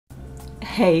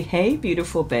Hey,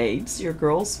 beautiful babes, your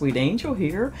girl, Sweet Angel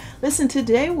here. Listen,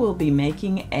 today we'll be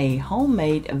making a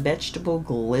homemade vegetable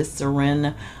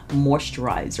glycerin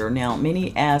moisturizer. Now,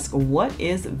 many ask, what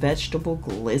is vegetable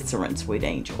glycerin, Sweet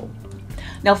Angel?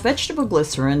 Now, vegetable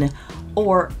glycerin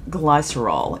or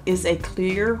glycerol is a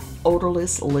clear,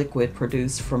 odorless liquid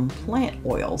produced from plant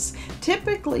oils,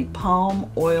 typically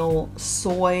palm oil,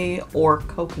 soy, or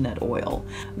coconut oil.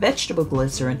 Vegetable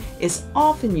glycerin is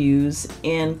often used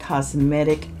in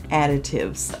cosmetic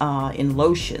additives, in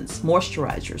lotions,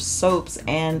 moisturizers, soaps,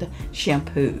 and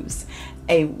shampoos.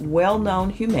 A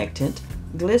well-known humectant,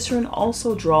 glycerin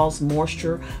also draws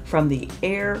moisture from the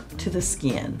air to the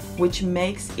skin, which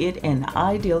makes it an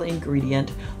ideal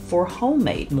ingredient for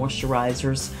homemade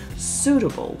moisturizers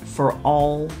suitable for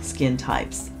all skin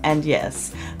types. And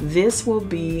yes, this will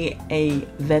be a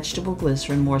vegetable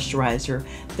glycerin moisturizer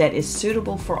that is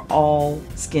suitable for all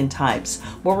skin types.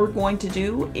 What we're going to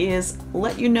do is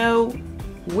let you know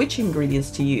which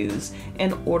ingredients to use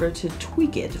in order to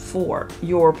tweak it for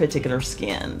your particular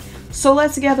skin. So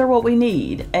let's gather what we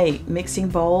need. A mixing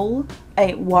bowl,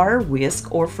 a wire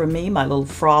whisk, or for me, my little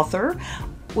frother.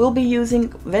 We'll be using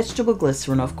vegetable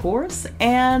glycerin, of course,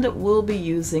 and we'll be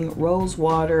using rose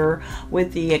water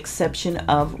with the exception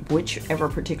of whichever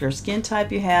particular skin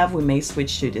type you have. We may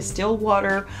switch to distilled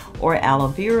water or aloe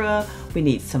vera. We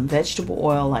need some vegetable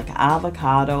oil like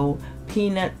avocado,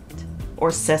 peanut,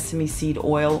 or sesame seed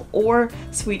oil, or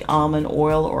sweet almond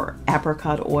oil or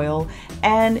apricot oil,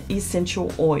 and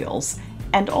essential oils,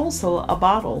 and also a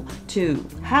bottle to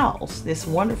house this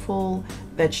wonderful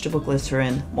vegetable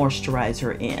glycerin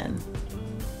moisturizer in.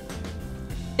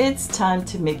 It's time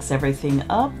to mix everything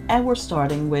up, and we're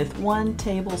starting with 1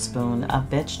 tablespoon of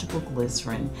vegetable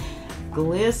glycerin.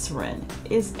 Glycerin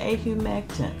is a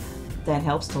humectant that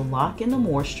helps to lock in the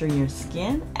moisture in your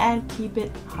skin and keep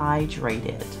it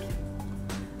hydrated.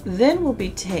 Then we'll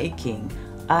be taking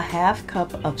a ½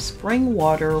 cup of spring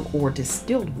water or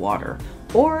distilled water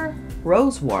or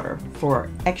rose water for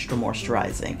extra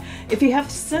moisturizing. If you have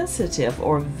sensitive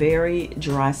or very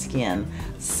dry skin,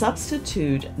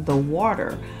 substitute the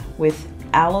water with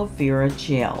aloe vera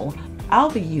gel. I'll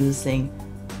be using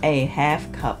a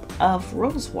 ½ cup of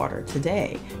rose water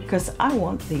today because I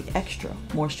want the extra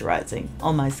moisturizing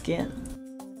on my skin.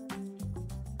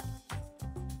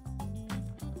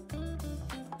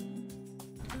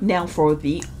 Now for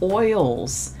the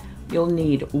oils, you'll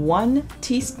need 1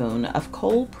 teaspoon of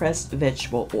cold pressed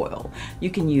vegetable oil.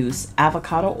 You can use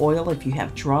avocado oil if you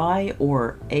have dry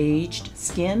or aged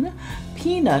skin,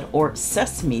 peanut or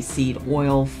sesame seed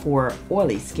oil for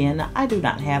oily skin. I do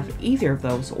not have either of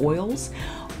those oils.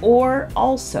 Or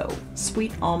also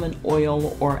sweet almond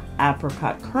oil or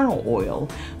apricot kernel oil,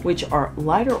 which are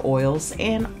lighter oils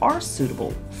and are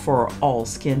suitable for all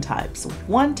skin types.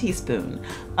 1 teaspoon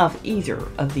of either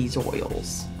of these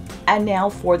oils. And now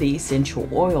for the essential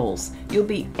oils, you'll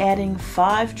be adding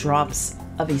 5 drops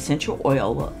of essential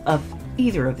oil of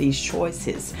either of these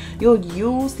choices. You'll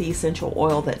use the essential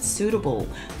oil that's suitable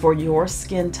for your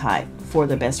skin type for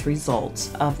the best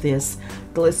results of this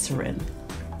glycerin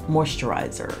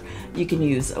moisturizer. You can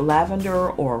use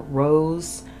lavender or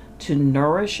rose to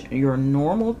nourish your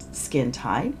normal skin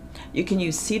type. You can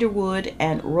use cedarwood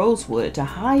and rosewood to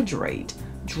hydrate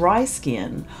dry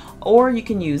skin, or you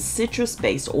can use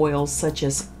citrus-based oils such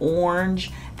as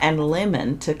orange and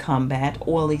lemon to combat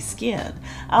oily skin.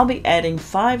 I'll be adding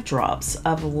 5 drops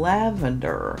of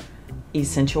lavender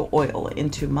essential oil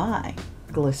into my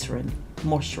glycerin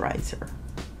moisturizer.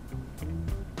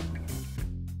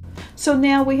 So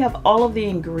now we have all of the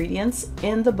ingredients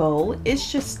in the bowl.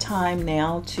 It's just time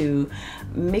now to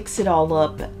mix it all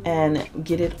up and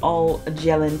get it all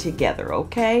gelling together,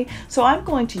 okay? So I'm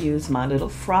going to use my little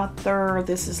frother.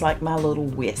 This is like my little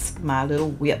whisk, my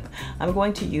little whip. I'm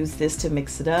going to use this to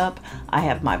mix it up. I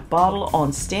have my bottle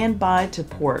on standby to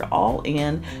pour it all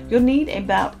in. You'll need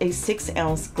about a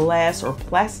 6-ounce glass or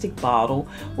plastic bottle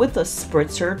with a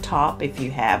spritzer top if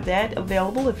you have that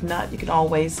available. If not, you can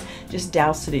always just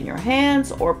douse it in your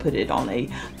hands or put it on a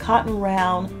cotton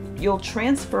round. You'll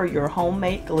transfer your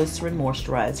homemade glycerin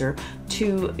moisturizer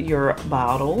to your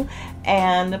bottle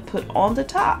and put on the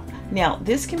top. Now,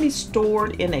 this can be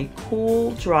stored in a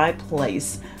cool, dry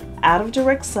place out of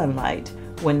direct sunlight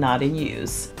when not in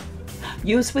use.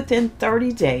 Use within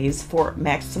 30 days for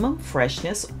maximum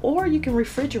freshness, or you can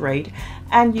refrigerate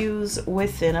and use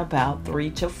within about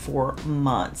 3 to 4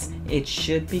 months. It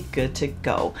should be good to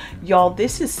go. Y'all,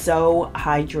 this is so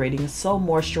hydrating, so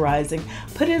moisturizing.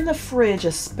 Put it in the fridge,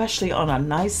 especially on a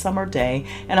nice summer day,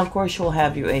 and of course you'll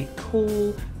have you a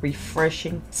cool,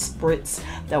 refreshing spritz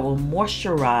that will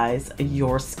moisturize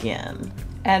your skin.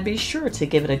 And be sure to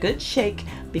give it a good shake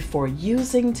before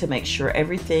using to make sure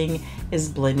everything is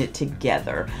blended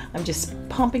together. I'm just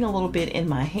pumping a little bit in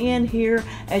my hand here.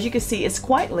 As you can see, it's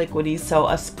quite liquidy, so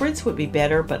a spritz would be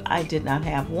better, but I did not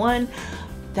have one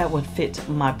that would fit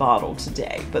my bottle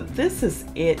today. But this is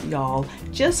it, y'all.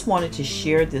 Just wanted to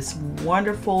share this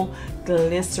wonderful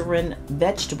glycerin,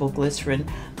 vegetable glycerin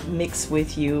mix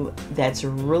with you that's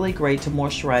really great to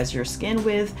moisturize your skin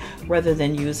with rather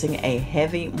than using a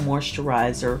heavy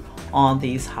moisturizer on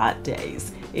these hot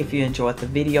days. If you enjoyed the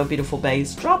video, beautiful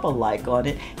babes, drop a like on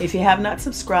it. If you have not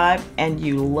subscribed and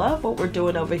you love what we're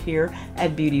doing over here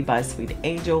at Beauty by Sweet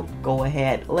Angel, go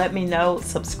ahead, let me know,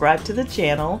 subscribe to the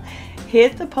channel,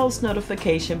 hit the post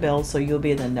notification bell so you'll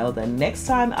be in the know the next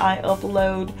time I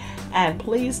upload, and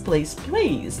please, please,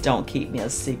 please don't keep me a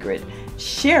secret.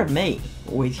 Share me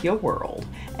with your world,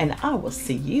 and I will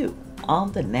see you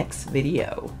on the next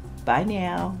video. Bye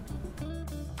now.